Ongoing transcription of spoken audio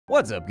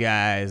What's up,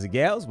 guys and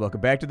gals?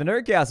 Welcome back to the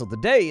Nerd Castle.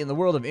 Today, in the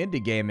world of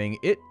indie gaming,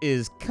 it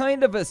is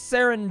kind of a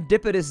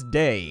serendipitous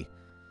day.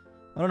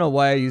 I don't know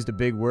why I used a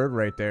big word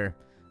right there.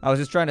 I was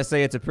just trying to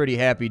say it's a pretty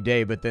happy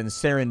day, but then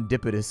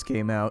serendipitous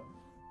came out.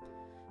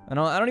 I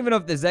don't even know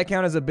if does that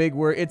count as a big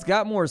word. It's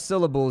got more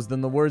syllables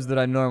than the words that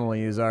I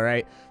normally use,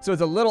 alright? So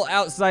it's a little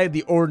outside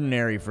the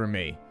ordinary for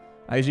me.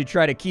 I usually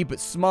try to keep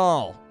it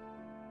small.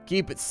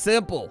 Keep it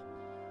simple.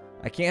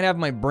 I can't have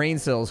my brain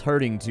cells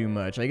hurting too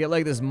much. I get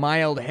like this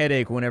mild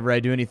headache whenever I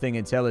do anything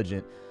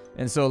intelligent.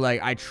 And so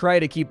like I try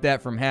to keep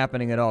that from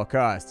happening at all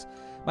costs.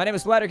 My name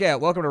is Splat.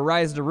 Welcome to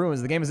Rise to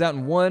Ruins. The game is out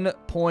in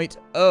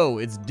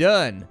 1.0. It's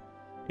done.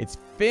 It's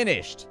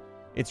finished.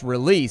 It's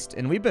released.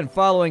 And we've been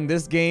following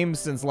this game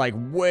since like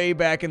way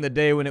back in the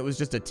day when it was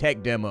just a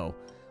tech demo.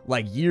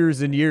 Like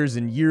years and years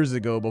and years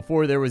ago,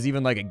 before there was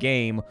even like a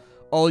game.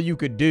 All you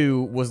could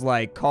do was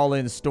like call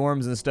in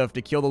storms and stuff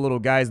to kill the little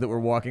guys that were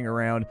walking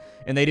around,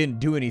 and they didn't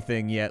do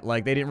anything yet.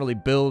 Like they didn't really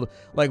build.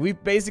 Like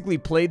we've basically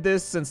played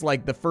this since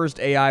like the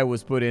first AI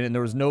was put in and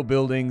there was no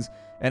buildings,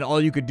 and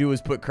all you could do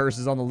was put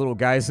curses on the little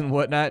guys and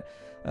whatnot.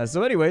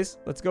 So anyways,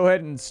 let's go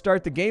ahead and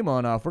start the game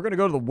on off. We're gonna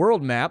go to the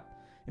world map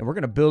and we're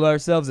gonna build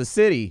ourselves a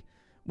city.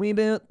 We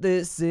built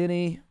this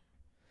city.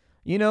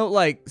 You know,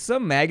 like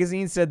some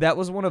magazine said that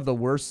was one of the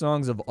worst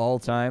songs of all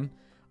time.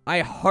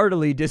 I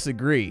heartily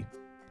disagree.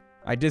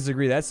 I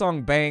disagree. That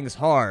song bangs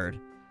hard.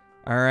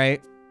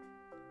 Alright.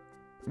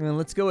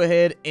 Let's go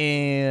ahead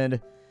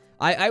and...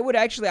 I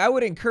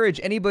would encourage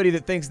anybody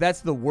that thinks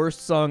that's the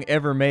worst song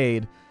ever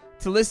made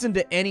to listen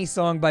to any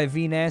song by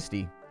V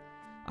Nasty.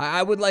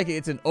 I would like it.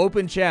 It's an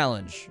open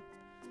challenge.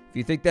 If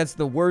you think that's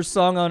the worst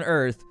song on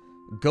earth,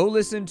 go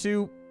listen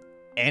to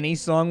any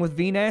song with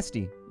V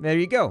Nasty. There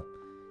you go.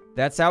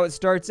 That's how it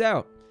starts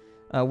out.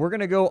 We're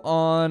going to go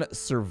on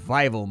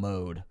survival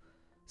mode.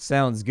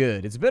 Sounds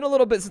good. It's been a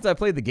little bit since I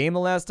played the game the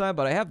last time,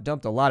 but I have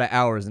dumped a lot of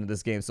hours into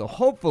this game, so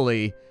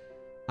hopefully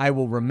I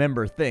will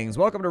remember things.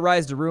 Welcome to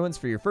Rise to Ruins.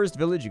 For your first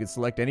village, you can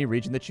select any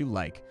region that you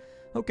like.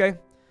 Okay,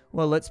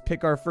 well, let's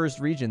pick our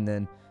first region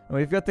then.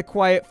 We've got the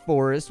Quiet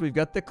Forest, we've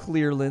got the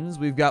Clearlands,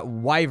 we've got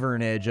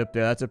Wyvern Edge up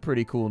there. That's a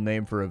pretty cool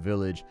name for a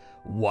village.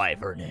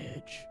 Wyvern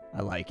Edge.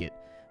 I like it.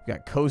 We've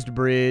got Coast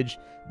Bridge,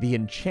 the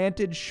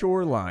Enchanted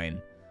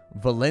Shoreline,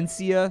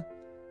 Valencia,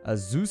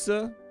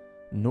 Azusa,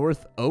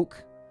 North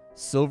Oak,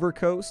 Silver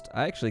Coast.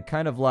 I actually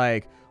kind of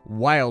like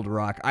Wild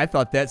Rock. I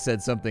thought that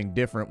said something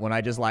different when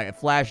I just like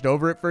flashed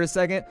over it for a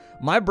second.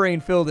 My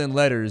brain filled in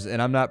letters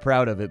and I'm not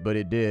proud of it, but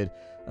it did.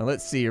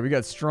 Let's see here. We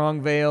got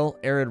Strongvale,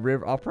 Arid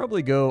River. I'll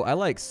probably go, I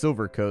like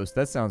Silver Coast.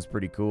 That sounds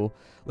pretty cool.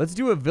 Let's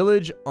do a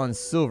village on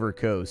Silver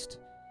Coast.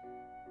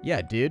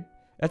 Yeah, dude.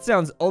 That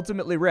sounds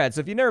ultimately rad.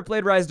 So if you've never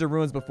played Rise to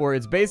Ruins before,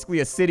 it's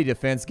basically a city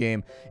defense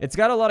game. It's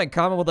got a lot in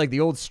common with like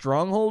the old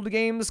Stronghold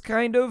games,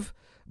 kind of,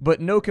 but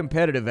no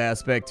competitive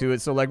aspect to it.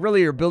 So like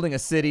really you're building a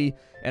city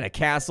and a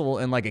castle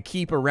and like a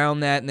keep around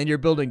that, and then you're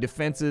building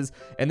defenses,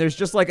 and there's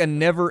just like a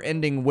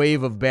never-ending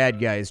wave of bad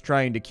guys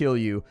trying to kill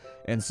you.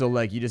 And so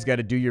like you just got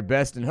to do your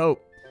best and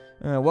hope.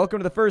 Welcome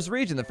to the first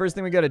region. The first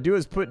thing we got to do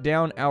is put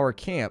down our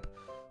camp.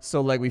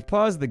 So like we've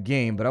paused the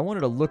game, but I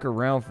wanted to look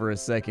around for a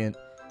second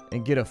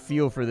and get a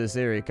feel for this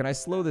area. Can I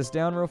slow this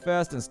down real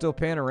fast and still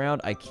pan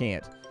around? I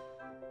can't.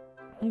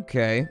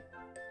 Okay.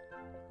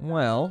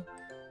 Well,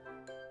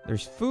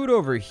 there's food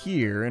over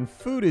here, and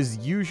food is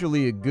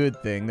usually a good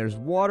thing. There's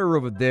water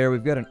over there.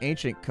 We've got an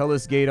ancient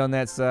Cullis gate on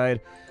that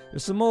side.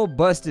 There's some old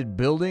busted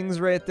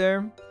buildings right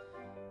there.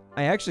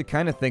 I actually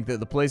kind of think that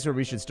the place where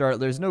we should start,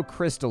 there's no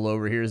crystal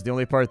over here is the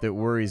only part that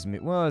worries me.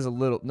 Well, there's a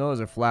little, no, those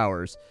are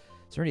flowers.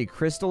 Is there any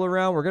crystal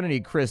around? We're going to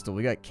need crystal.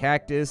 We got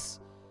cactus.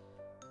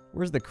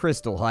 Where's the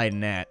crystal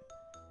hiding at?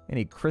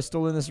 Any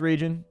crystal in this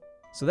region?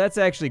 So that's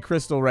actually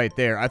crystal right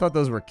there. I thought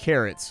those were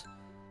carrots,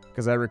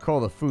 because I recall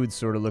the food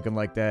sort of looking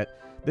like that.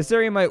 This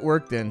area might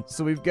work then.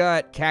 So we've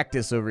got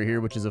cactus over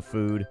here, which is a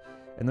food.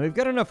 And then we've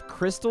got enough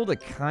crystal to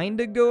kind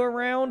of go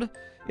around.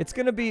 It's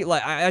going to be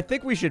like, I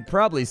think we should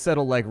probably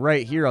settle like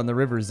right here on the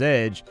river's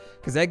edge,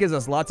 because that gives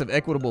us lots of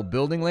equitable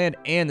building land,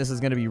 and this is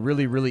going to be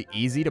really, really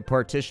easy to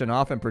partition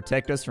off and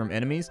protect us from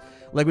enemies.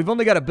 Like we've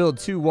only got to build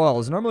 2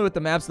 walls. Normally with the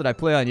maps that I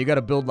play on, you got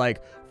to build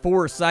like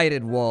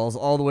 4-sided walls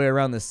all the way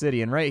around the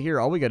city. And right here,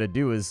 all we got to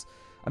do is,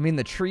 I mean,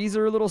 the trees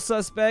are a little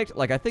suspect.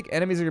 Like I think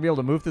enemies are going to be able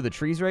to move through the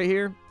trees right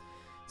here.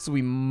 So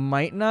we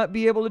might not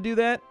be able to do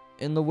that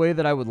in the way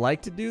that I would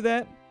like to do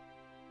that.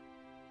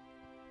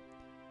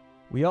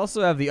 We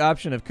also have the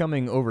option of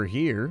coming over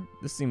here.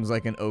 This seems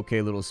like an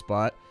okay little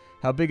spot.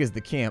 How big is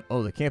the camp?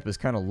 Oh, the camp is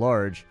kind of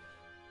large.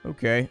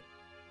 Okay.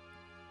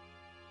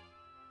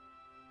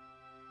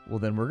 Well,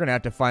 then we're going to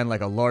have to find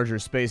like a larger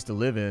space to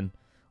live in.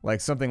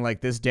 Like something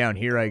like this down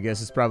here, I guess,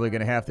 is probably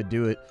going to have to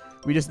do it.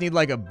 We just need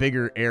like a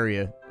bigger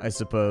area, I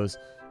suppose.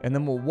 And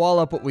then we'll wall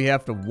up what we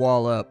have to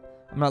wall up.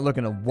 I'm not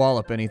looking to wall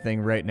up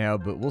anything right now,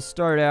 but we'll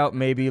start out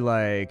maybe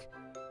like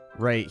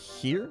right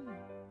here.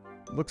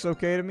 Looks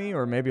okay to me,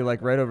 or maybe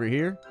like right over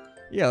here.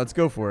 Yeah, let's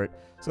go for it.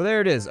 So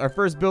there it is. Our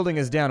first building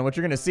is down. What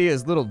you're going to see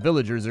is little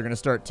villagers are going to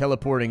start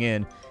teleporting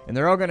in. And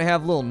they're all going to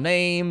have little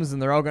names,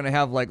 and they're all going to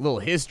have like little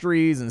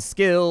histories and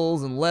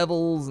skills and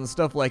levels and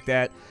stuff like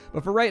that.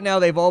 But for right now,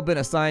 they've all been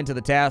assigned to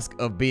the task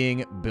of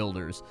being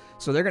builders.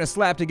 So they're going to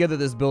slap together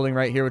this building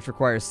right here, which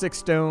requires 6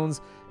 stones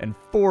and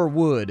 4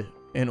 wood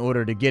in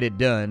order to get it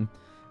done.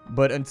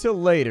 But until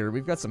later,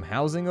 we've got some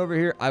housing over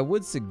here. I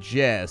would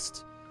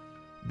suggest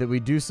that we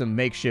do some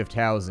makeshift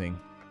housing.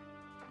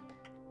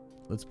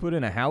 Let's put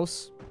in a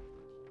house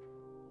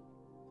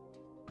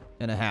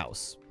and a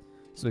house.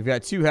 So we've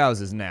got 2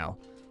 houses now.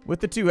 With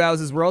the 2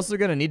 houses, we're also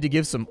going to need to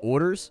give some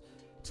orders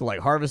to like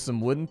harvest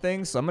some wooden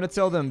things. So I'm going to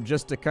tell them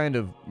just to kind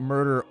of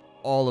murder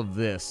all of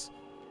this.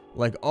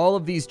 Like all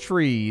of these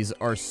trees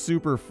are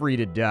super free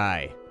to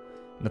die.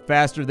 And the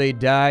faster they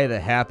die, the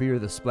happier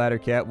the Splatter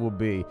Cat will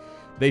be.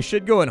 They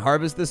should go and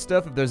harvest this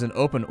stuff if there's an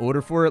open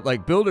order for it.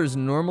 Like builders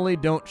normally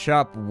don't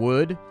chop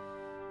wood,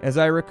 as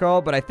I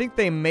recall, but I think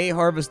they may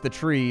harvest the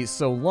tree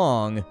so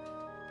long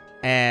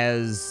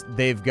as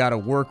they've got a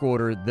work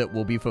order that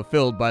will be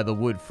fulfilled by the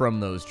wood from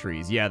those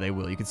trees. Yeah, they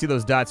will. You can see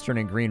those dots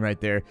turning green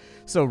right there.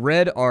 So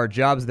red are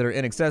jobs that are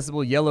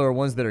inaccessible, yellow are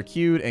ones that are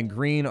queued, and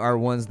green are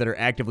ones that are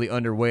actively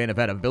underway and have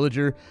had a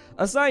villager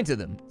assigned to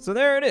them. So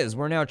there it is.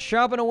 We're now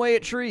chopping away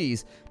at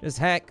trees. Just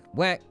hack,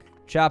 whack,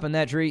 chopping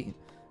that tree.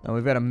 And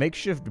we've got a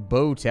makeshift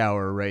bow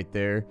tower right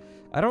there.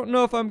 I don't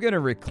know if I'm going to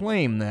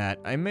reclaim that.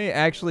 I may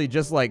actually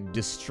just, like,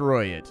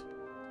 destroy it.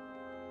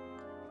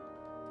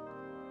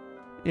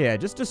 Yeah,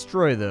 just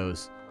destroy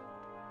those.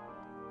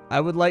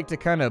 I would like to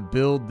kind of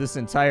build this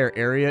entire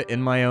area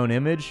in my own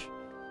image.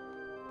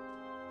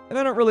 And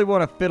I don't really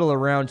want to fiddle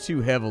around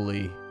too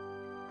heavily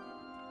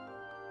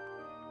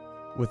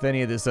with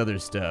any of this other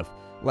stuff.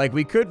 Like,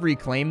 we could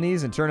reclaim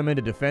these and turn them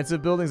into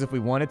defensive buildings if we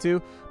wanted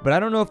to, but I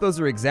don't know if those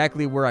are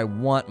exactly where I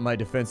want my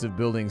defensive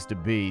buildings to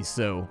be,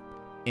 so,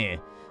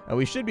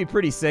 we should be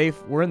pretty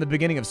safe. We're in the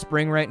beginning of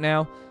spring right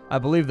now. I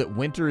believe that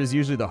winter is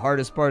usually the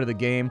hardest part of the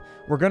game.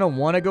 We're going to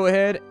want to go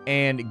ahead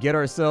and get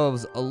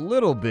ourselves a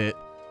little bit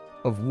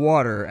of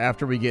water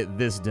after we get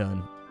this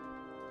done.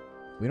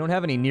 We don't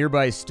have any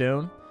nearby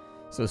stone,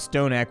 so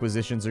stone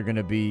acquisitions are going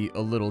to be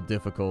a little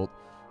difficult.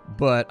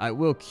 But I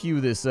will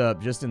queue this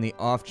up just in the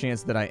off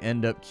chance that I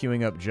end up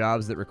queuing up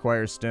jobs that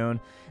require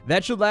stone.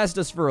 That should last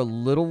us for a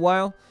little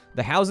while.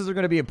 The houses are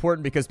going to be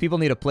important because people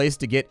need a place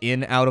to get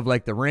in out of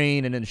like the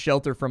rain and then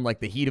shelter from like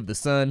the heat of the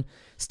sun.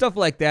 Stuff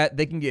like that.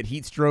 They can get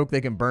heat stroke.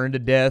 They can burn to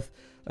death.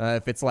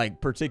 If it's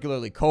like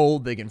particularly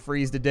cold, they can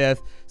freeze to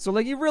death. So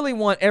like you really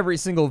want every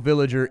single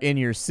villager in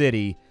your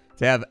city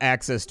to have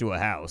access to a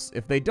house.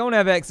 If they don't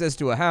have access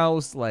to a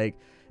house, like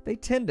they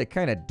tend to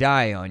kind of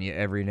die on you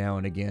every now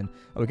and again.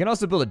 We can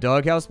also build a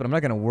doghouse, but I'm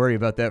not going to worry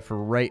about that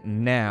for right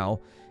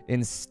now.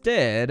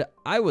 Instead,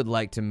 I would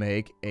like to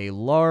make a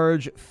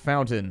large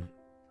fountain.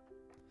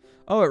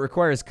 Oh, it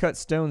requires cut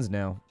stones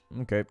now.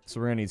 Okay, so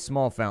we're going to need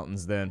small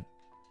fountains then.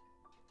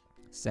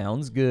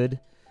 Sounds good.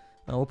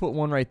 We'll put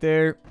one right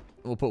there.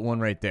 We'll put one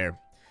right there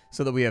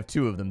so that we have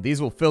 2 of them.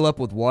 These will fill up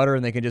with water,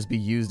 and they can just be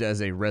used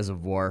as a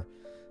reservoir.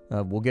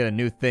 We'll get a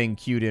new thing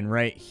queued in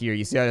right here.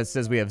 You see how it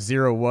says we have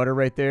 0 water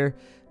right there?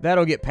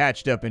 That'll get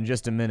patched up in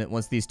just a minute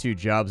once these 2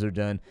 jobs are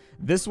done.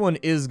 This one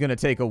is going to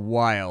take a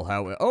while.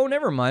 Oh,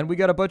 never mind. We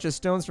got a bunch of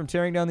stones from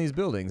tearing down these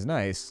buildings.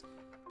 Nice.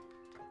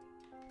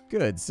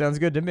 Good. Sounds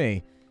good to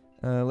me.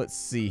 Let's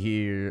see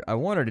here. I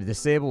wanted to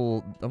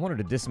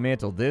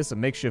dismantle this, a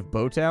makeshift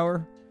bow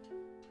tower.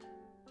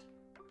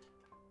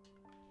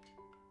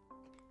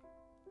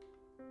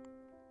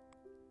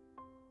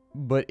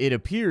 But it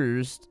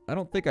appears, I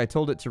don't think I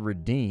told it to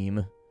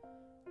redeem.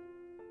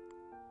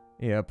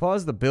 Yeah,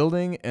 pause the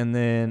building, and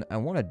then I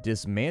want to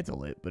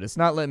dismantle it, but it's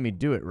not letting me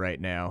do it right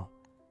now.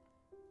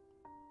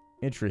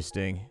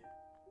 Interesting.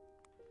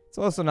 It's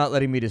also not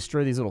letting me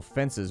destroy these little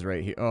fences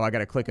right here. Oh, I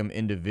gotta click them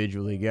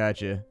individually,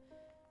 gotcha.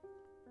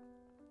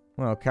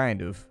 Well,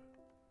 kind of.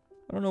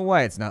 I don't know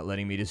why it's not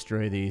letting me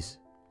destroy these.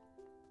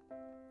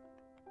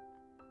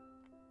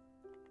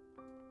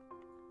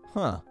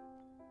 Huh.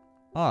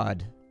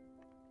 Odd.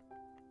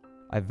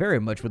 I very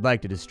much would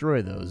like to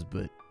destroy those,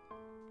 but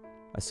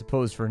I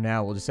suppose for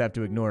now we'll just have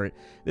to ignore it.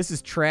 This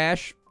is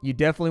trash. You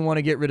definitely want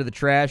to get rid of the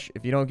trash.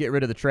 If you don't get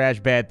rid of the trash,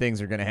 bad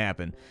things are going to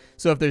happen.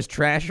 So if there's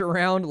trash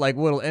around, like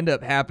what'll end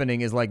up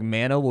happening is like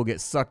mana will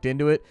get sucked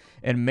into it,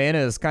 and mana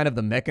is kind of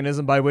the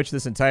mechanism by which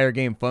this entire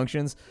game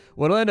functions.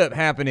 What'll end up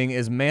happening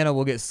is mana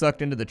will get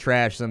sucked into the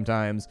trash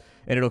sometimes,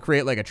 and it'll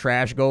create like a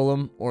trash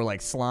golem or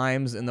like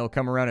slimes, and they'll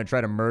come around and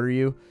try to murder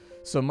you.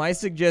 So my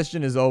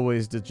suggestion is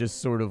always to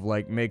just sort of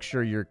like make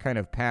sure you're kind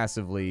of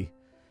passively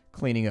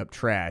cleaning up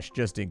trash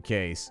just in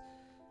case.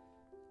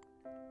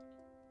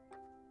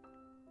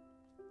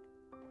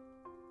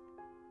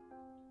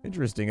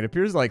 Interesting. It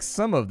appears like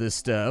some of this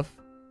stuff.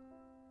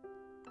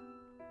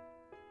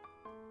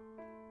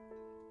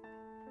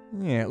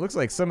 Yeah, it looks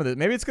like some of it.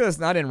 Maybe it's because it's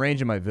not in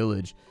range of my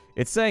village.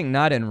 It's saying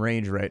not in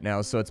range right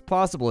now, so it's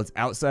possible it's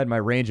outside my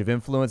range of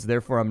influence,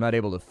 therefore I'm not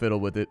able to fiddle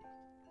with it.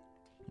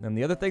 And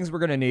the other things we're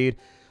going to need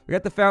we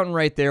got the fountain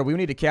right there. We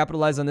need to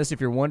capitalize on this if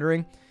you're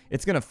wondering.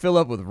 It's going to fill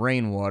up with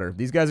rainwater.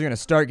 These guys are going to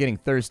start getting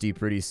thirsty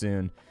pretty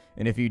soon.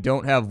 And if you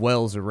don't have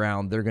wells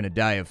around, they're going to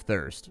die of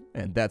thirst.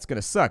 And that's going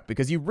to suck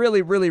because you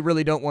really, really,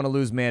 really don't want to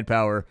lose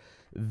manpower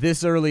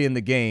this early in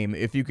the game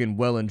if you can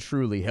well and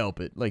truly help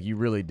it. Like, you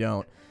really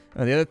don't.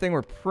 The other thing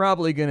we're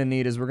probably going to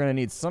need is we're going to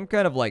need some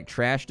kind of, like,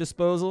 trash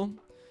disposal.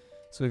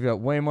 So we've got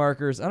way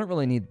markers. I don't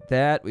really need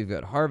that. We've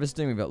got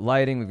harvesting. We've got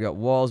lighting. We've got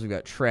walls. We've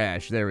got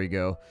trash. There we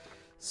go.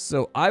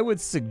 So I would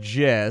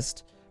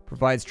suggest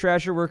provides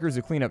trasher workers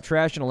who clean up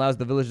trash and allows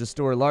the village to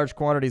store large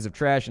quantities of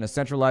trash in a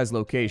centralized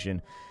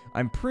location.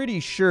 I'm pretty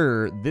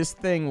sure this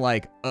thing,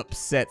 like,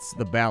 upsets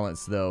the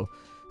balance, though.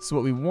 So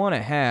what we want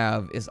to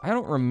have is, I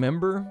don't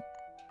remember.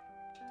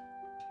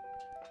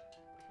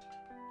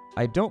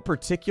 I don't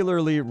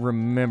particularly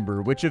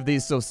remember which of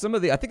these. So some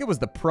of the, I think it was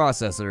the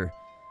processor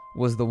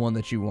was the one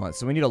that you want.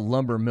 So we need a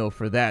lumber mill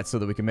for that so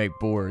that we can make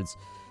boards.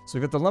 So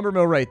we've got the lumber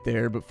mill right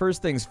there. But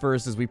first things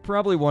first is we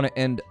probably want to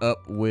end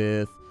up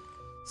with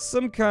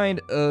some kind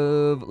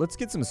of, let's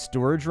get some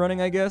storage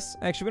running, I guess.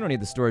 Actually, we don't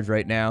need the storage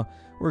right now.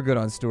 We're good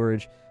on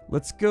storage.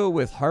 Let's go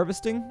with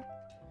harvesting.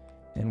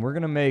 And we're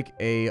going to make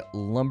a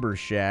lumber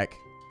shack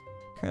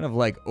kind of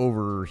like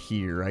over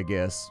here, I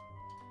guess,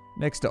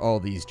 next to all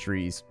these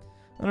trees.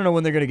 I don't know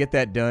when they're going to get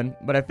that done,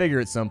 but I figure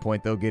at some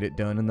point they'll get it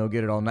done and they'll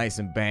get it all nice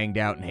and banged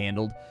out and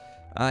handled.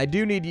 I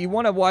do need, you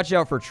want to watch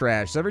out for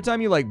trash. So every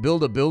time you, like,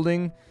 build a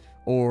building,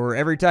 or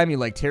every time you,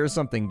 like, tear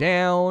something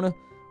down,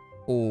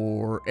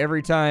 or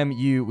every time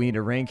we need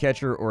a rain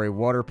catcher or a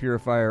water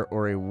purifier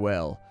or a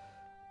well.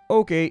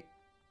 Okay,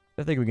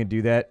 I think we can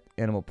do that.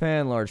 Animal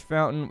pen, large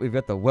fountain. We've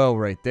got the well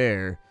right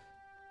there.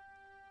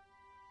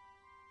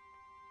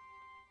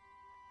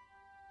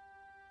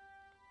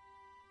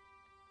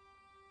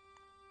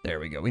 There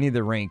we go. We need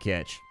the rain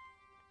catch.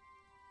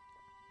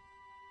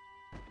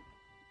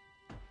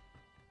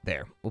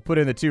 There. We'll put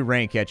in the 2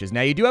 rain catches.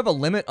 Now, you do have a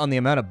limit on the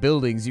amount of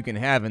buildings you can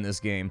have in this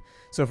game.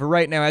 So for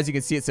right now, as you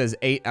can see, it says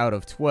 8 out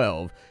of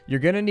 12. You're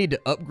going to need to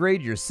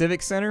upgrade your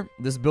civic center,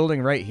 this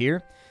building right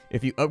here.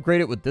 If you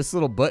upgrade it with this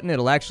little button,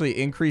 it'll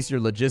actually increase your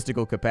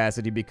logistical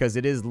capacity because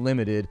it is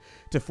limited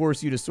to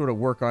force you to sort of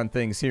work on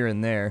things here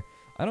and there.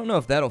 I don't know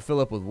if that'll fill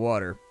up with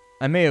water.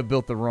 I may have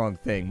built the wrong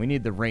thing. We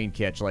need the rain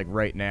catch, like,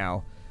 right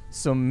now.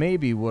 So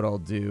maybe what I'll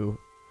do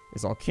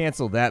is I'll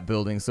cancel that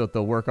building so that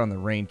they'll work on the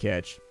rain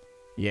catch.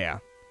 Yeah.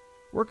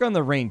 Work on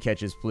the rain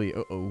catches, please.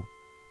 Uh-oh.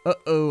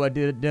 Uh-oh, I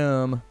did a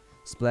dumb.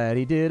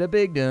 Splatty did a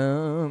big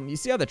dumb. You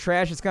see how the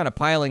trash is kind of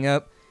piling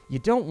up? You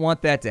don't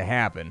want that to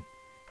happen.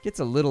 It gets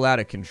a little out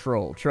of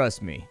control,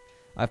 trust me.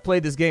 I've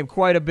played this game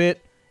quite a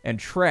bit, and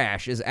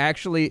trash is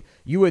actually...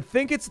 You would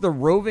think it's the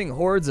roving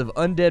hordes of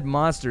undead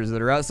monsters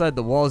that are outside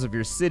the walls of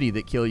your city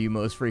that kill you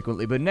most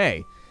frequently, but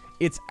nay.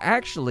 It's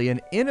actually an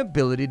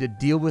inability to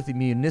deal with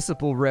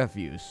municipal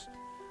refuse.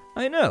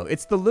 I know,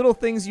 it's the little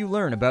things you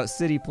learn about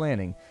city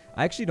planning.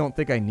 I actually don't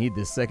think I need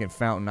this second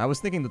fountain. I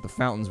was thinking that the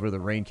fountains were the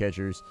rain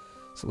catchers.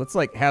 So let's,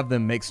 like, have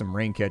them make some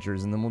rain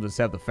catchers, and then we'll just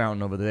have the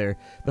fountain over there.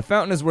 The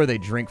fountain is where they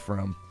drink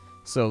from.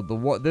 So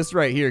this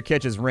right here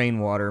catches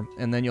rainwater,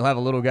 and then you'll have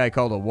a little guy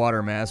called a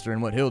water master,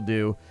 and what he'll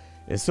do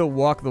is he'll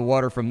walk the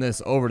water from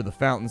this over to the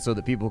fountain so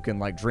that people can,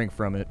 like, drink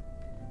from it.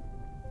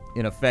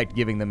 In effect,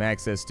 giving them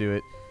access to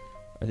it.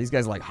 Are these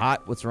guys, like,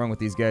 hot? What's wrong with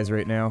these guys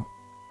right now?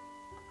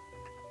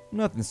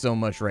 Nothing so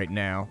much right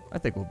now. I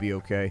think we'll be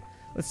okay.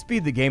 Let's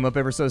speed the game up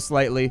ever so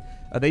slightly.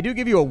 They do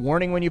give you a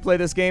warning when you play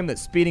this game that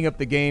speeding up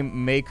the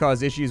game may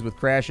cause issues with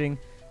crashing.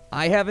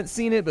 I haven't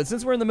seen it, but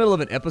since we're in the middle of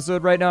an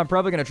episode right now, I'm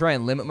probably going to try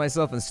and limit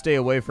myself and stay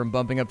away from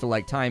bumping up to,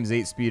 like,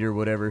 ×8 speed or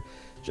whatever,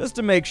 just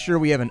to make sure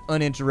we have an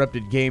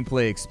uninterrupted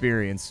gameplay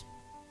experience.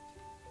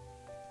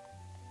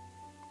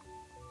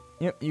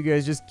 Yep, you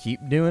guys just keep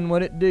doing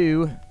what it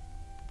do.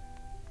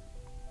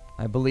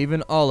 I believe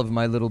in all of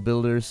my little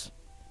builders.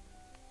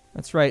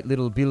 That's right,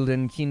 little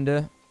buildin'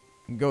 kinder.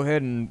 Go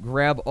ahead and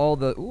grab all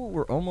the... Ooh,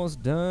 we're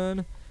almost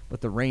done.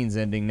 But the rain's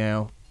ending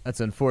now.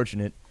 That's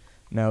unfortunate.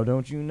 Now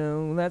don't you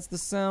know that's the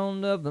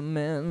sound of the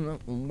men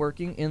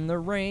working in the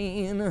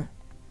rain.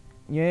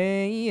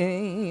 Yeah,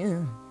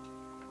 yeah.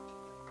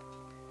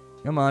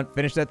 Come on,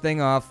 finish that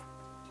thing off.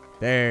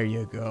 There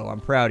you go.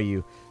 I'm proud of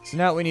you. So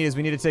now what we need is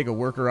we need to take a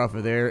worker off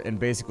of there and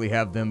basically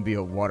have them be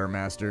a water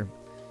master.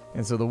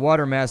 And so the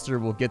water master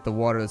will get the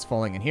water that's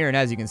falling in here. And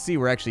as you can see,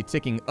 we're actually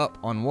ticking up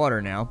on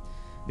water now.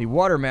 The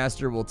water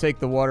master will take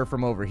the water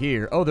from over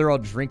here. Oh, they're all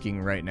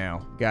drinking right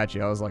now.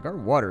 Gotcha. I was like, our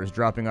water is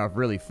dropping off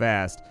really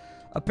fast.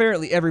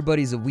 Apparently,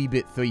 everybody's a wee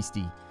bit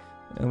thirsty.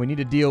 And we need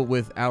to deal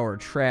with our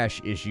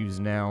trash issues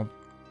now.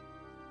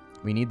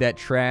 We need that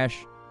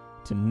trash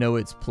to know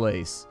its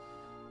place.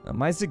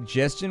 My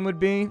suggestion would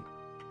be...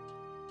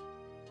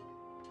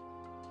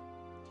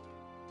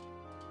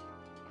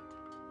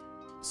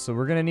 So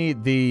we're going to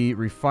need the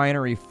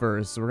refinery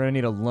first. So we're going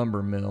to need a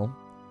lumber mill.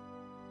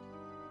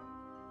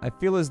 I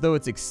feel as though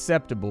it's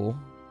acceptable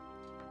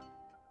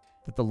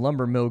that the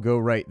lumber mill go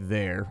right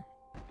there.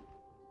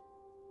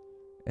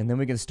 And then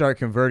we can start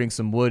converting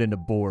some wood into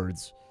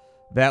boards.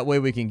 That way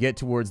we can get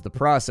towards the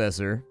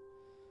processor.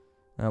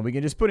 We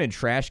can just put in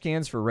trash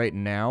cans for right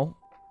now.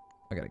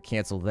 I gotta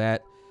cancel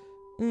that.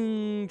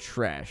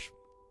 Trash.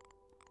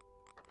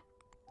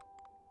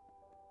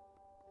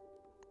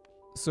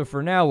 So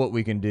for now, what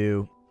we can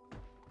do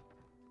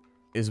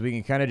is we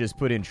can kind of just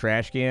put in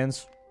trash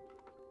cans.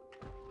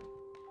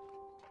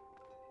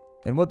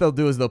 And what they'll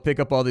do is they'll pick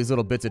up all these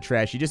little bits of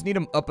trash. You just need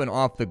them up and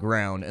off the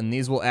ground, and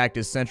these will act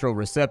as central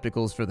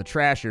receptacles for the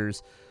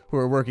trashers who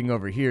are working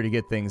over here to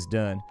get things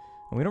done.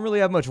 And we don't really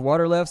have much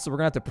water left, so we're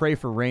going to have to pray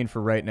for rain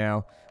for right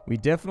now. We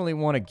definitely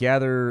want to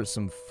gather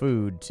some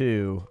food,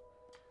 too.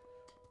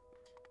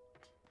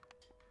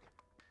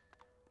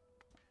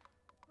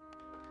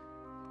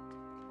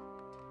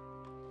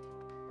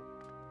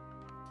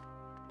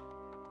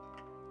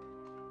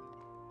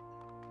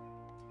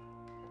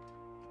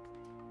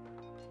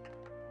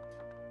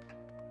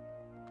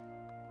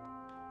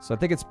 So I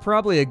think it's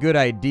probably a good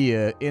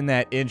idea in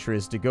that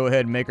interest to go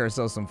ahead and make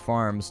ourselves some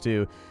farms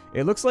too.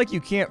 It looks like you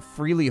can't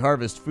freely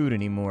harvest food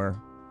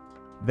anymore.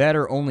 That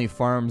or only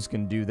farms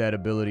can do that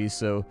ability,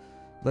 so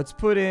let's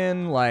put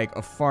in like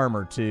a farm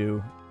or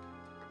two.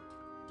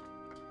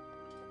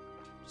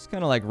 Just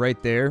kind of like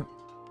right there.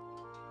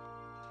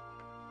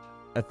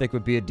 I think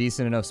would be a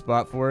decent enough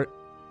spot for it.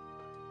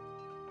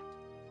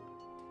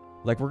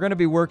 Like, we're going to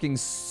be working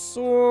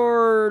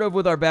sort of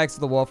with our backs to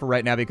the wall for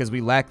right now because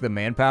we lack the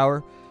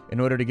manpower in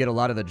order to get a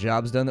lot of the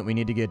jobs done that we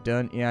need to get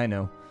done. Yeah, I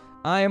know.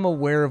 I am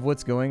aware of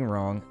what's going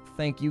wrong.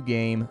 Thank you,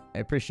 game. I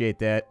appreciate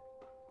that.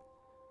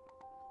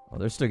 Oh,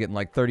 they're still getting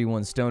like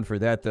 31 stone for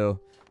that, though.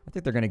 I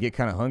think they're going to get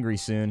kind of hungry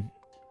soon.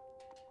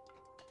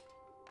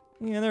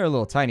 Yeah, they're a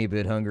little tiny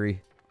bit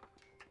hungry.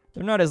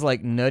 They're not as,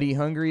 like, nutty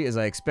hungry as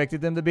I expected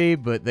them to be,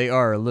 but they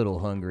are a little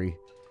hungry.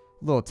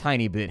 A little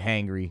tiny bit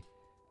hangry.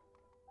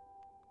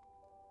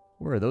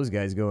 Where are those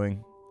guys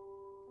going?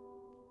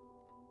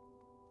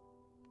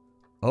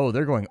 Oh,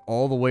 they're going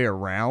all the way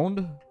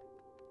around?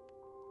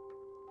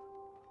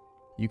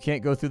 You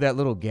can't go through that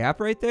little gap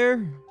right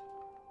there?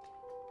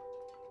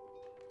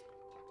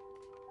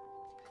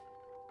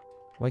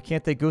 Why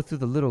can't they go through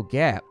the little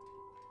gap?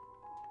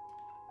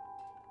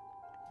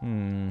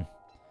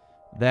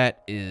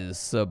 That is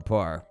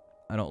subpar.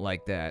 I don't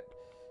like that.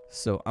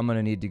 So I'm going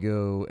to need to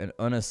go and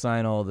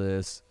unassign all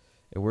this.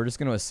 And we're just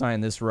going to assign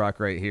this rock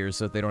right here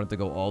so that they don't have to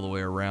go all the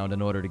way around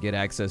in order to get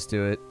access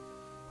to it.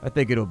 I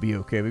think it'll be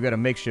okay. We've got a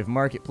makeshift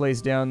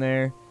marketplace down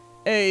there.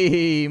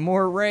 Hey,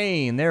 more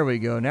rain. There we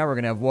go. Now we're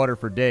going to have water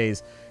for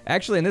days.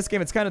 Actually, in this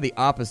game, it's kind of the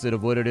opposite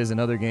of what it is in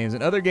other games.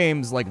 In other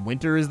games, like,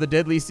 winter is the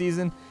deadly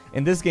season.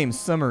 In this game,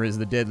 summer is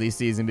the deadly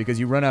season because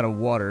you run out of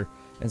water.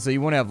 And so you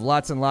want to have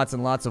lots and lots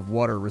and lots of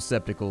water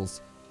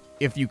receptacles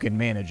if you can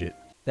manage it.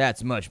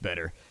 That's much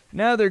better.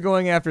 Now they're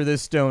going after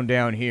this stone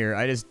down here.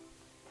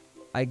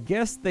 I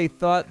guess they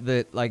thought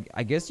that, like,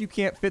 I guess you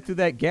can't fit through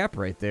that gap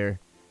right there.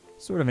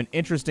 Sort of an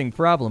interesting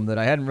problem that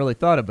I hadn't really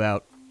thought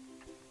about.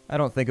 I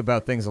don't think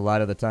about things a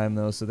lot of the time,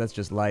 though, so that's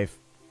just life.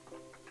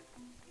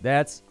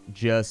 That's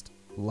just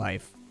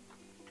life.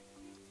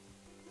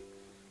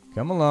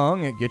 Come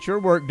along and get your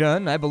work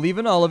done. I believe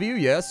in all of you.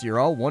 Yes, you're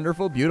all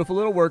wonderful, beautiful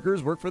little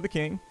workers. Work for the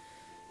king.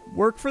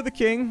 Work for the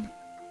king.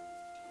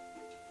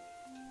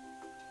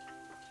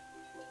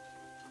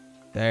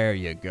 There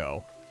you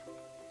go.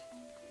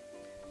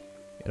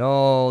 Get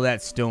all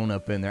that stone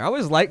up in there. I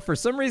was like, for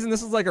some reason,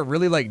 this is like a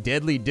really like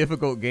deadly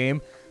difficult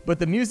game, but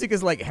the music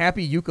is like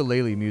happy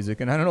ukulele music,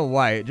 and I don't know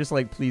why. It just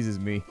like pleases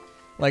me.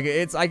 Like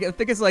I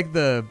think it's like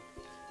I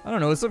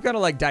don't know, it's some kind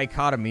of like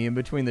dichotomy in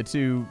between the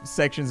two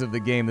sections of the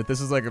game, that this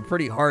is like a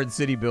pretty hard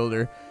city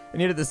builder,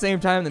 and yet at the same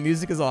time the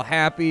music is all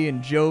happy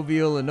and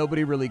jovial and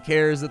nobody really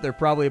cares that they're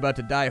probably about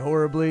to die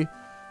horribly.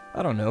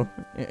 I don't know.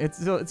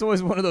 It's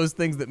always one of those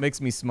things that makes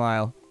me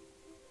smile.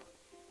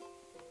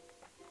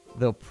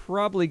 They'll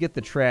probably get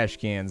the trash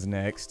cans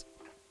next.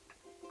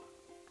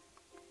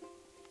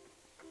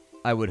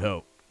 I would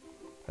hope.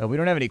 We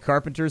don't have any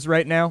carpenters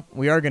right now.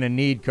 We are going to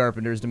need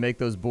carpenters to make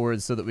those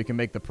boards so that we can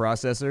make the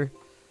processor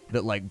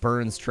that, like,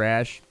 burns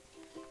trash.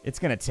 It's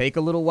going to take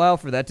a little while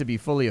for that to be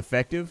fully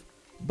effective,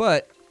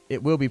 but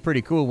it will be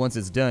pretty cool once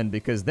it's done,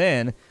 because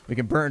then we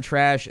can burn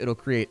trash, it'll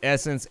create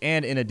essence,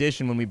 and in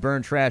addition, when we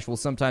burn trash, we'll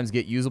sometimes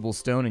get usable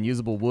stone and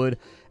usable wood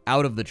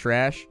out of the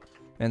trash.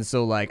 And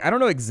so, like, I don't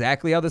know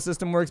exactly how the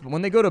system works, but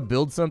when they go to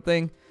build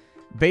something,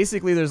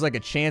 basically there's, like, a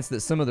chance that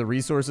some of the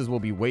resources will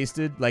be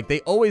wasted. Like, they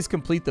always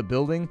complete the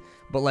building,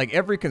 but, like,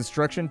 every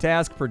construction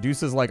task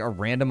produces, like, a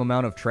random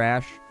amount of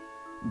trash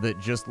that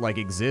just, like,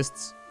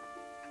 exists.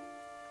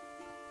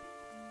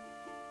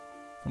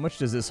 How much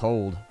does this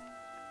hold?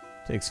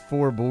 Takes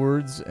 4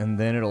 boards, and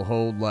then it'll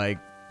hold, like,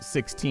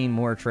 16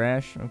 more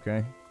trash.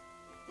 Okay.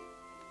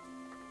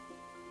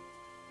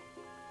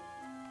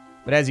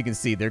 But as you can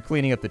see, they're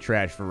cleaning up the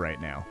trash for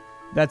right now.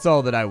 That's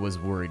all that I was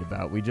worried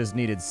about. We just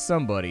needed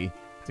somebody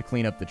to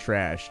clean up the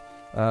trash.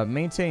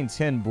 Maintain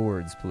 10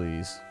 boards,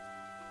 please.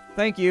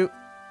 Thank you.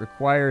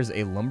 Requires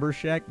a lumber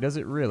shack? Does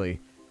it really?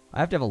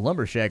 I have to have a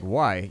lumber shack.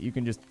 Why? You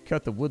can just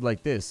cut the wood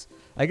like this.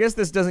 I guess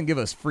this doesn't give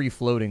us free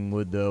floating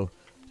wood, though.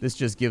 This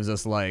just gives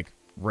us, like,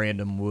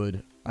 random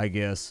wood, I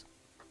guess.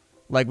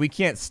 Like, we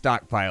can't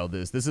stockpile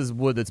this. This is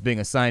wood that's being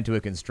assigned to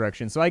a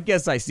construction, so I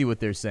guess I see what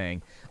they're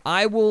saying.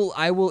 I will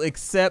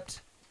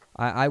accept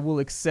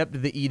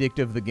the edict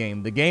of the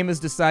game. The game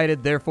is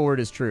decided, therefore it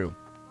is true.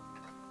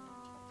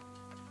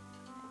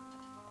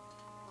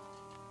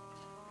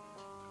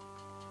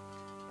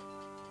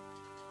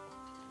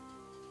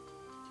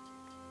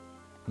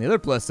 The other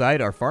plus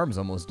side, our farm's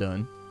almost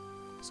done.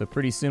 So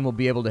pretty soon we'll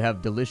be able to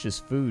have delicious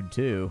food,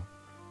 too.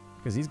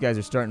 Because these guys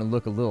are starting to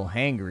look a little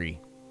hangry.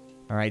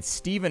 Alright,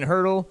 Stephen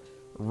Hurdle,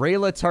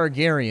 Rayla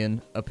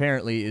Targaryen,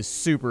 apparently is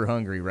super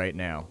hungry right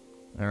now.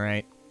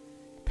 Alright.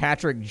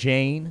 Patrick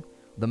Jane,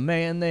 the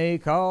man they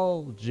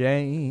call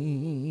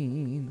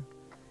Jane.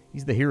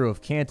 He's the hero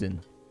of Canton.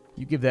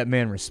 You give that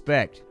man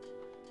respect.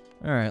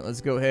 Alright,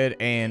 let's go ahead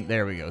and...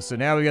 There we go. So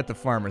now we got the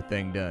farmer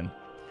thing done.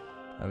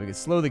 We can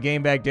slow the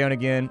game back down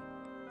again.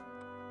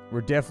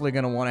 We're definitely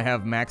going to want to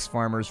have max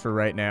farmers for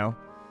right now.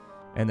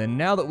 And then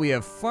now that we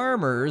have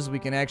farmers, we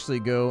can actually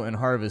go and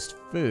harvest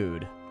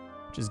food.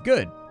 Which is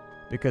good.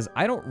 Because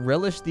I don't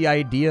relish the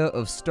idea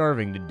of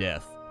starving to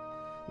death.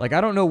 Like, I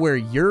don't know where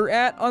you're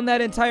at on that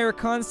entire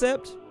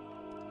concept.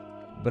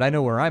 But I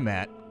know where I'm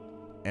at.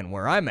 And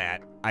where I'm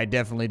at, I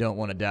definitely don't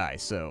want to die.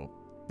 So,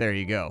 there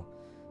you go.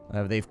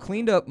 They've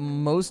cleaned up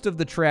most of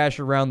the trash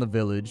around the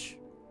village.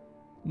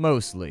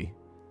 Mostly.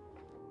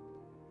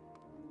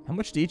 How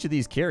much do each of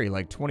these carry?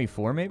 Like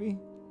 24 maybe?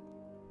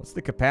 What's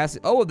the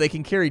capacity? Oh, they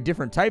can carry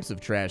different types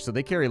of trash. So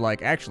they carry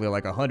like actually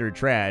like 100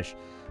 trash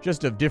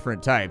just of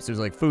different types. There's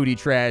like foodie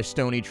trash,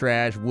 stony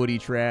trash, woody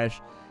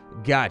trash.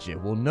 Gotcha.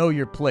 Well, know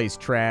your place,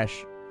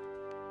 trash.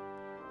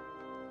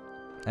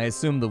 I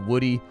assume the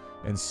woody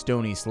and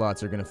stony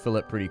slots are going to fill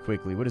up pretty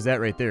quickly. What is that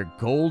right there?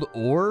 Gold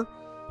ore?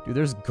 Dude,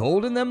 there's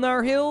gold in them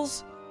there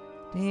hills?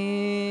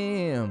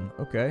 Damn.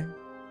 Okay.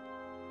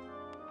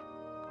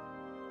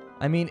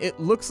 I mean, it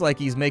looks like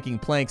he's making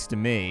planks to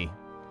me.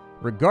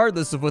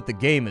 Regardless of what the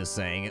game is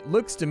saying, it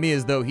looks to me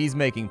as though he's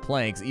making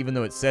planks, even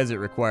though it says it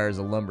requires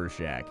a lumber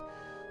shack.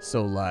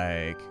 So,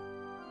 like,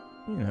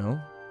 you know.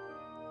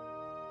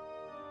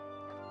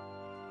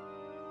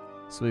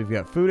 So we've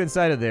got food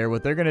inside of there.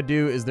 What they're going to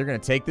do is they're going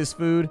to take this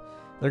food,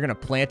 they're going to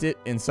plant it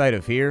inside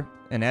of here,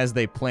 and as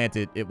they plant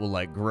it, it will,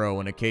 like, grow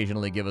and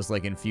occasionally give us,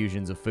 like,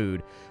 infusions of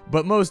food.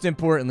 But most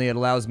importantly, it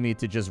allows me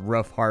to just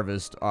rough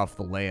harvest off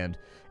the land.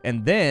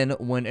 And then,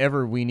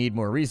 whenever we need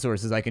more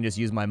resources, I can just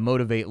use my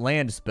Motivate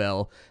Land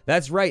spell.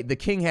 That's right, the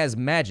king has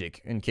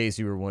magic, in case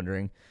you were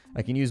wondering.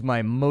 I can use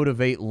my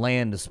Motivate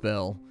Land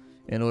spell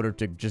in order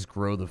to just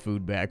grow the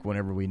food back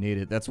whenever we need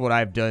it. That's what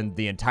I've done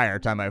the entire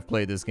time I've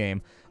played this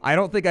game. I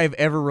don't think I've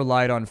ever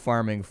relied on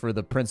farming for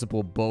the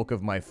principal bulk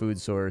of my food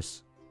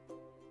source.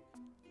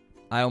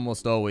 I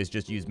almost always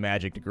just use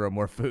magic to grow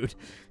more food.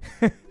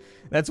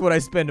 That's what I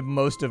spend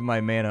most of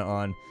my mana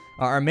on.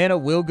 Our mana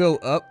will go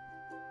up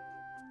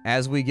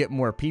as we get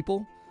more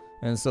people.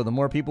 And so the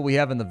more people we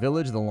have in the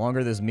village, the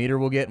longer this meter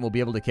will get, and we'll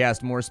be able to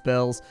cast more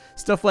spells.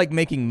 Stuff like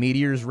making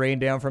meteors rain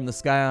down from the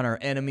sky on our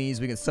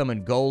enemies. We can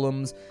summon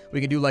golems. We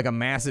can do like a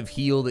massive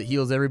heal that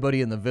heals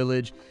everybody in the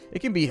village. It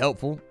can be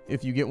helpful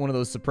if you get one of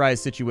those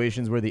surprise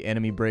situations where the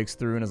enemy breaks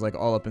through and is like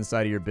all up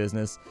inside of your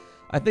business.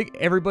 I think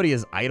everybody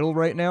is idle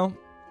right now.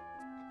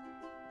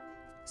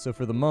 So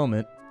for the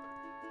moment,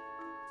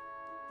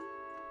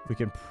 we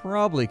can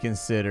probably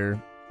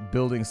consider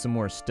building some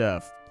more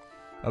stuff.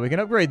 We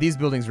can upgrade these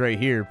buildings right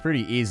here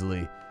pretty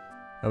easily.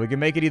 We can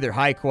make it either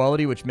high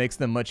quality, which makes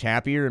them much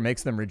happier and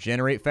makes them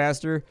regenerate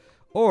faster,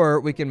 or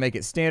we can make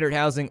it standard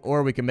housing,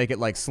 or we can make it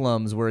like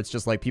slums, where it's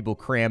just like people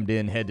crammed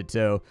in head to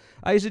toe.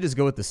 I usually just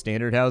go with the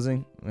standard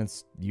housing.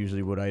 That's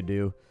usually what I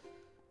do.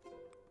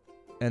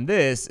 And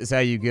this is how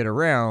you get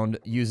around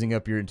using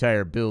up your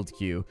entire build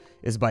queue,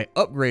 is by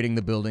upgrading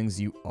the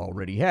buildings you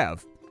already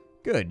have.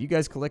 Good, you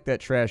guys collect that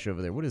trash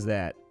over there. What is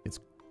that?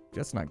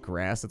 That's not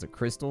grass, that's a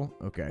crystal?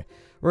 Okay.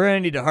 We're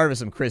gonna need to harvest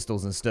some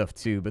crystals and stuff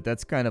too, but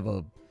that's kind of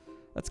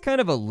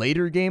a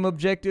later game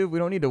objective. We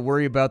don't need to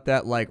worry about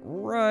that like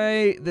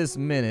right this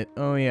minute.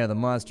 Oh yeah, the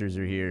monsters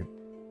are here.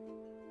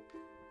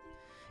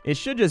 It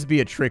should just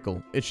be a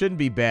trickle. It shouldn't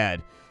be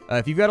bad.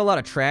 If you've got a lot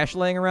of trash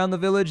laying around the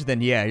village, then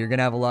yeah, you're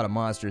gonna have a lot of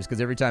monsters, because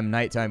every time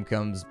nighttime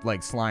comes,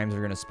 like, slimes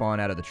are gonna spawn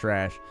out of the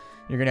trash.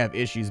 You're gonna have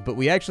issues, but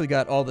we actually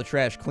got all the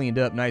trash cleaned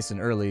up nice and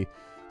early,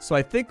 so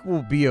I think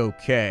we'll be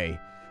okay.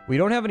 We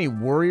don't have any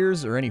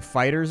warriors or any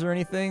fighters or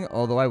anything,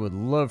 although I would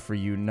love for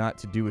you not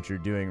to do what you're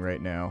doing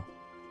right now.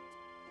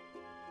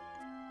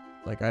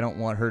 Like, I don't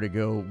want her to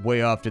go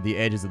way off to the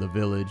edges of the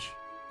village.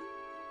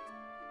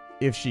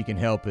 If she can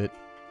help it.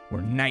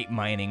 We're night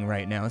mining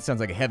right now. It sounds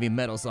like a heavy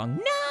metal song.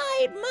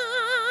 Night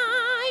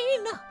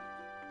mine!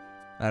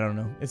 I don't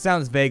know. It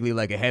sounds vaguely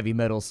like a heavy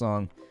metal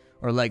song.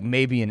 Or like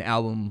maybe an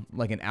album,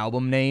 like an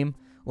album name.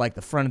 Like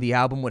the front of the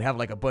album would have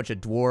like a bunch of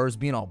dwarves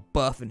being all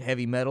buff and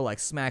heavy metal, like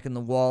smacking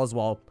the walls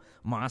while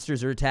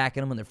monsters are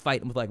attacking them and they're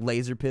fighting with like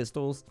laser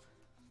pistols.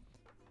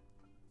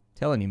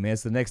 Telling you, man,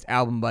 it's the next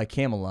album by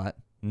Camelot,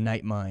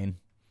 Night Mine.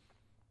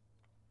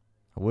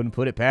 I wouldn't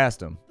put it past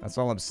them. That's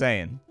all I'm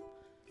saying.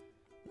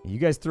 You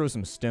guys throw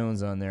some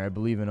stones on there. I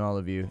believe in all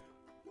of you.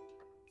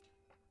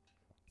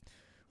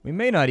 We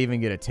may not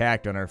even get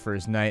attacked on our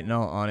first night, in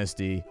all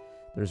honesty.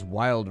 There's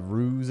wild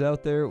roos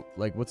out there.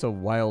 Like, what's a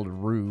wild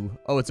roo?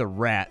 Oh, it's a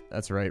rat.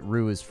 That's right.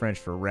 Roo is French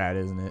for rat,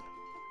 isn't it?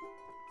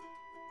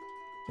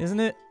 Isn't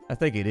it? I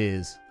think it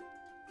is.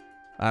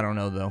 I don't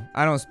know, though.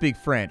 I don't speak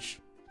French.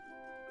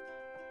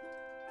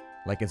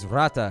 Like, it's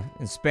rata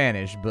in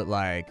Spanish, but,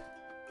 like,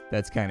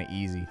 that's kind of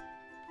easy.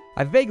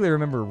 I vaguely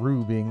remember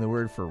roo being the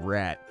word for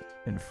rat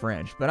in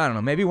French, but I don't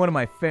know. Maybe one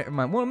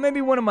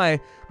of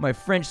my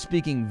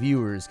French-speaking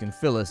viewers can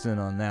fill us in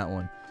on that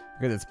one,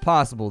 because it's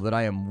possible that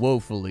I am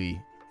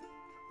woefully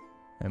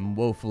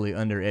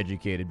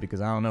undereducated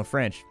because I don't know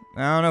French.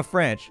 I don't know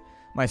French.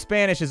 My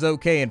Spanish is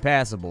okay and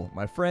passable.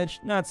 My French,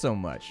 not so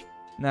much.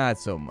 Not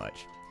so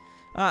much.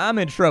 I'm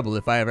in trouble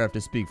if I ever have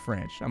to speak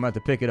French. I'm about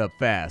to pick it up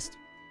fast.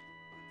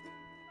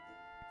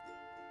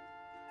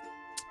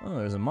 Oh,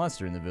 there's a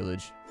monster in the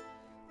village.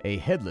 A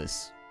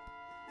headless.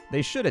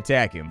 They should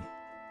attack him.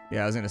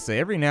 Yeah, I was going to say,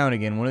 every now and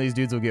again, one of these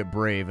dudes will get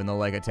brave and they'll,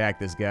 like, attack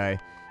this guy.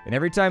 And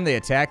every time they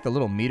attack, the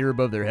little meter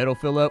above their head will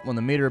fill up. When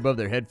the meter above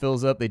their head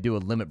fills up, they do a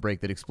limit break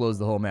that explodes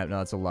the whole map.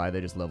 No, it's a lie.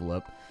 They just level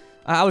up.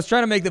 I was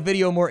trying to make the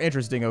video more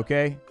interesting,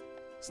 okay?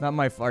 It's not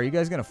my fault. Are you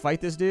guys going to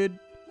fight this dude?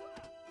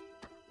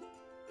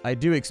 I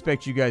do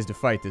expect you guys to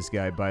fight this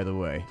guy, by the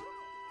way.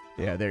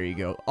 Yeah, there you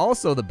go.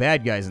 Also, the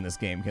bad guys in this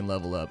game can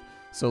level up.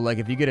 So, like,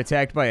 if you get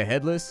attacked by a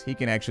headless, he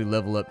can actually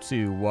level up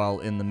too while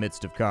in the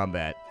midst of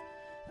combat.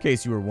 In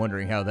case you were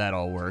wondering how that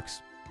all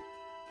works.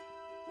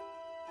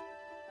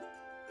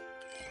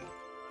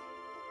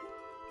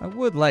 I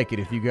would like it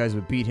if you guys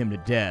would beat him to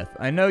death.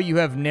 I know you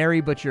have nary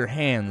but your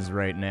hands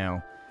right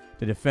now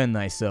to defend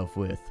thyself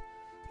with.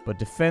 But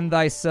defend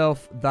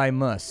thyself thy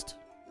must.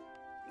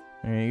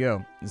 There you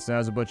go. This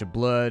has a bunch of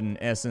blood and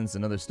essence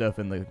and other stuff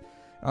on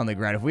the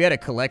ground. If we had a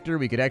collector,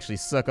 we could actually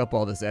suck up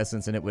all this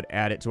essence and it would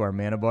add it to our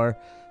mana bar.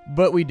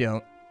 But we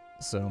don't.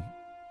 So,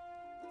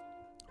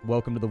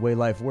 welcome to the way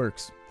life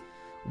works.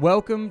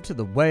 Welcome to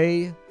the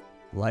way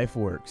life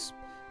works.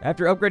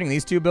 After upgrading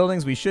these two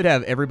buildings, we should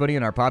have everybody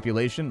in our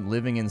population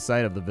living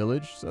inside of the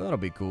village. So that'll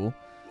be cool.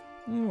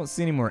 I don't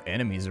see any more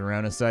enemies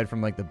around aside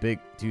from like the big...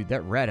 Dude,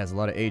 that rat has a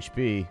lot of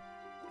HP.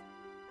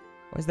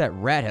 Why does that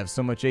rat have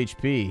so much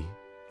HP?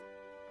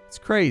 It's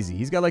crazy.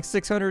 He's got like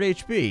 600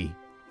 HP.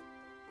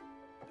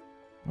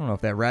 I don't know if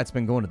that rat's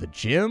been going to the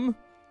gym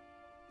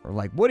or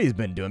like what he's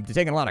been doing.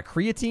 Taking a lot of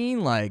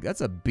creatine? Like,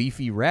 that's a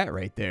beefy rat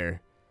right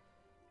there.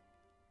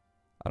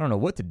 I don't know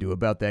what to do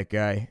about that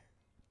guy.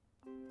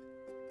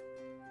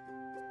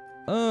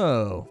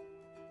 Oh.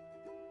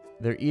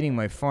 They're eating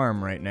my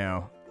farm right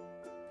now.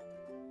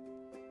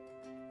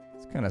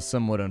 It's kind of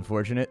somewhat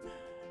unfortunate.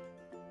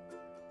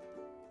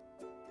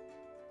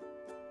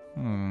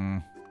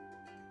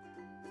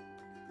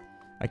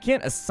 I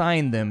can't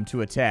assign them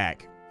to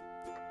attack.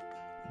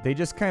 They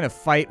just kind of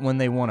fight when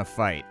they want to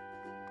fight.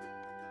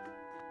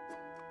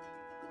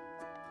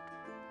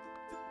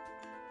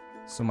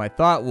 So my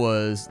thought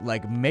was,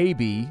 like,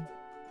 maybe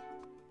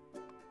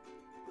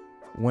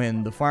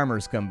when the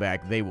farmers come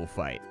back, they will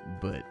fight.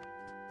 But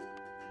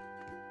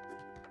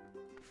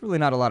there's really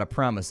not a lot of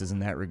promises in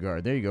that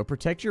regard. There you go.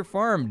 Protect your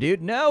farm,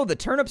 dude. No, the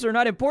turnips are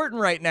not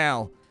important right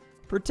now.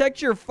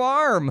 Protect your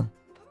farm.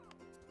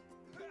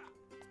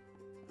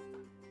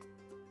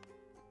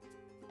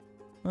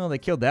 Well, they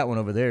killed that one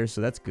over there, so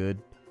that's good.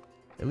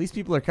 At least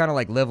people are kind of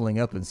like leveling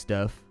up and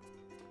stuff.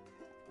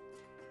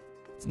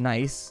 It's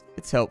nice.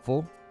 It's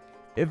helpful.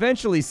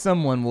 Eventually,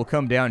 someone will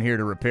come down here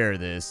to repair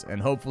this,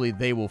 and hopefully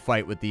they will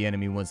fight with the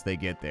enemy once they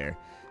get there.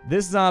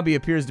 This zombie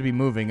appears to be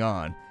moving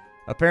on.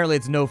 Apparently,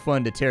 it's no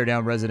fun to tear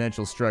down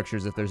residential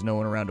structures if there's no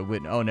one around to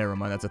witness. Oh, never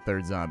mind. That's a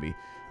third zombie.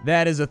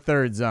 That is a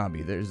third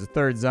zombie. There's a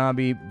third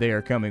zombie. They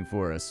are coming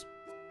for us.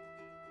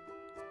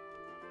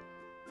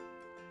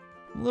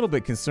 I'm a little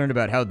bit concerned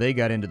about how they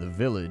got into the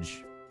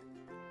village.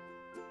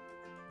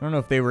 I don't know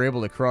if they were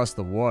able to cross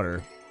the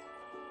water.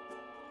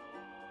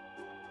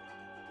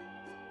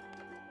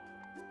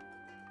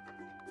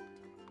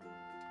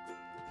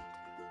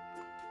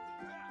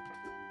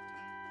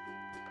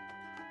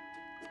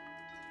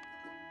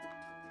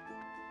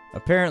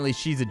 Apparently,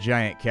 she's a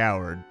giant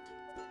coward.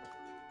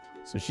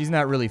 So she's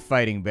not really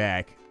fighting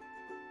back.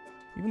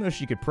 Even though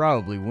she could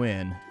probably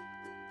win.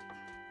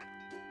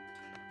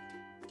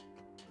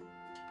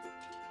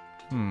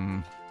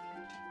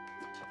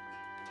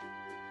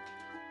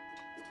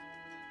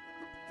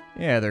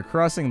 Yeah, they're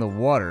crossing the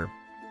water.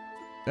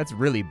 That's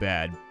really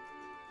bad.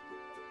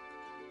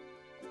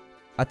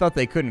 I thought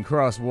they couldn't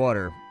cross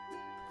water.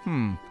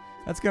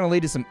 That's gonna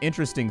lead to some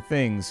interesting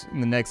things in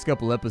the next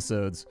couple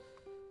episodes.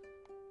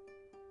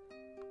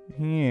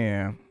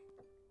 Yeah.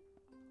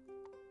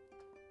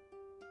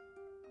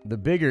 The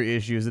bigger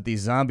issue is that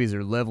these zombies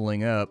are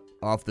leveling up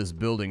off this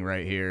building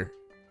right here.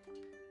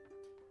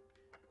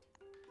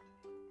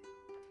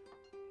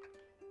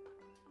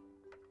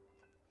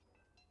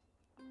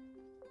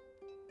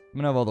 I'm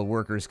gonna have all the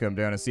workers come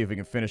down and see if we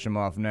can finish them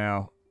off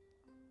now.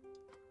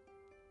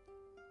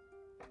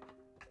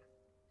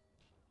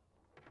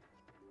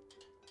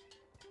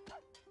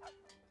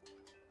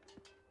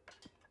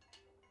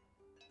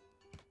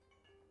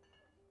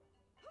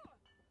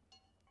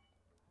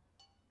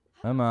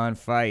 Come on,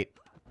 fight.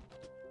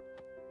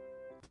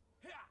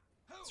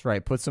 That's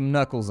right, put some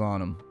knuckles on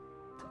them.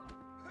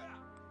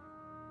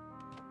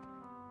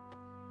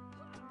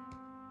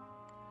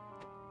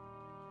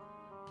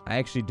 I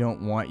actually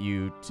don't want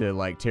you to,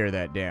 like, tear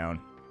that down.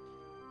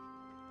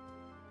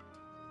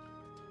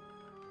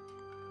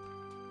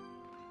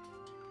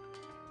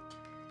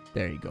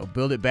 There you go.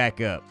 Build it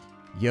back up.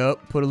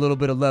 Yup, put a little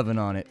bit of loving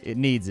on it. It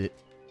needs it.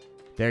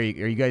 There you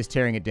go. Are you guys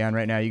tearing it down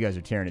right now? You guys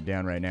are tearing it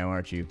down right now,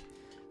 aren't you?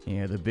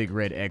 Yeah, the big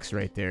red X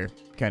right there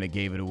kind of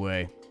gave it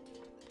away.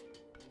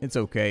 It's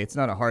okay. It's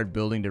not a hard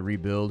building to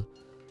rebuild,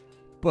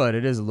 but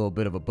it is a little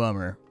bit of a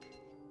bummer.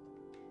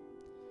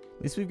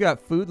 At least we've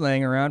got food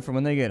laying around for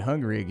when they get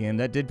hungry again.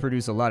 That did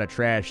produce a lot of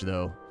trash,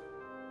 though.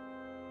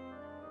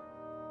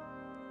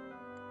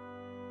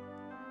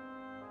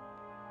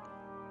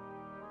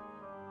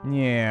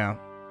 Yeah.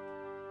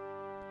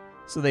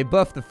 So they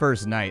buffed the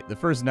first night. The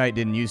first night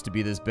didn't used to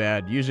be this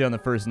bad. Usually on the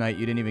first night,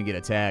 you didn't even get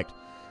attacked.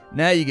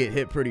 Now you get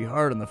hit pretty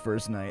hard on the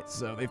first night,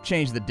 so they've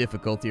changed the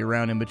difficulty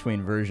around in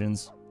between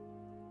versions.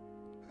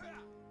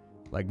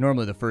 Like,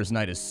 normally the first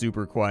night is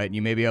super quiet, and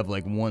you maybe have,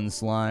 like, one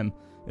slime.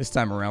 This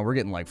time around, we're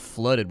getting, like,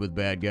 flooded with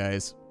bad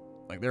guys.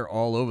 Like, they're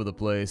all over the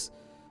place.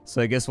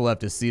 So I guess we'll have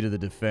to see to the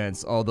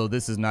defense, although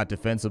this is not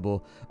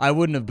defensible. I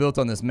wouldn't have built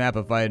on this map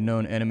if I had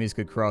known enemies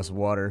could cross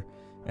water.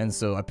 And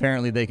so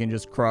apparently they can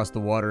just cross the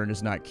water and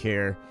just not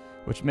care,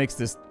 which makes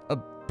this a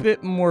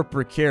bit more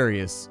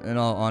precarious, in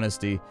all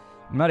honesty.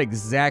 I'm not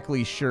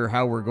exactly sure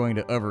how we're going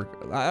to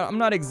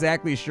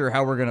overcome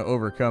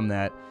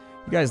that.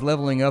 You guys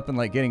leveling up and,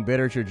 like, getting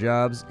better at your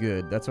jobs?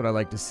 Good. That's what I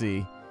like to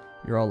see.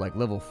 You're all, like,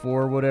 level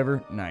 4 or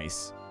whatever?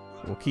 Nice.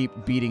 We'll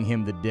keep beating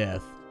him to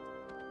death.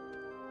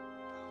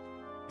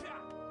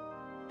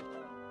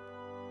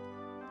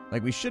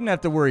 Like, we shouldn't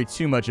have to worry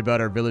too much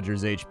about our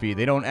villagers' HP.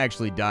 They don't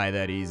actually die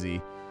that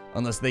easy,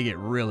 unless they get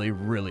really,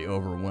 really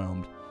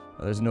overwhelmed.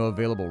 Oh, there's no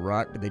available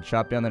rock. Did they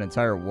chop down that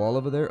entire wall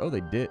over there? Oh,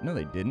 they did. No,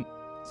 they didn't.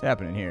 What's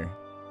happening here?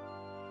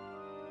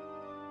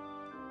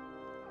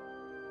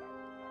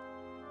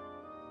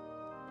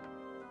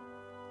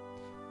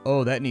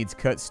 Oh, that needs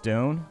cut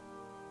stone?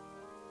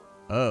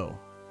 Oh.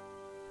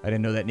 I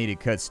didn't know that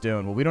needed cut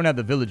stone. Well, we don't have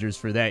the villagers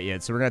for that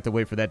yet, so we're going to have to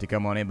wait for that to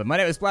come on in. But my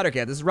name is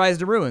Splattercat. This is Rise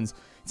to Ruins.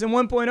 It's in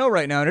 1.0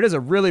 right now, and it is a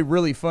really,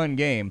 really fun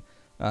game.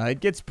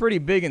 It gets pretty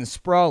big and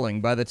sprawling.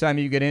 By the time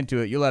you get into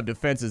it, you'll have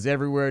defenses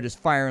everywhere, just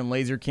firing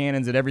laser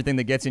cannons at everything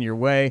that gets in your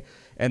way.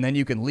 And then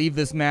you can leave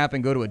this map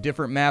and go to a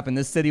different map, and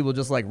this city will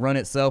just, like, run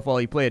itself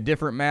while you play a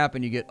different map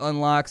and you get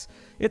unlocks.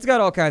 It's got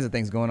all kinds of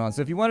things going on.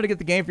 So if you wanted to get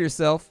the game for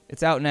yourself,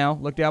 it's out now.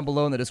 Look down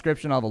below in the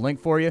description. I'll have a link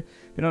for you.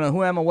 If you don't know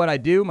who I am or what I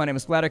do, my name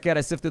is Splattercat.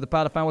 I sift through the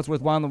pile to find what's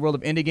worthwhile in the world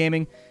of indie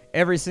gaming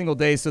every single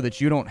day so that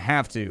you don't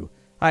have to.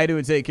 How you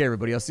doing? Take care,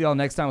 everybody. I'll see y'all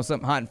next time with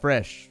something hot and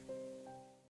fresh.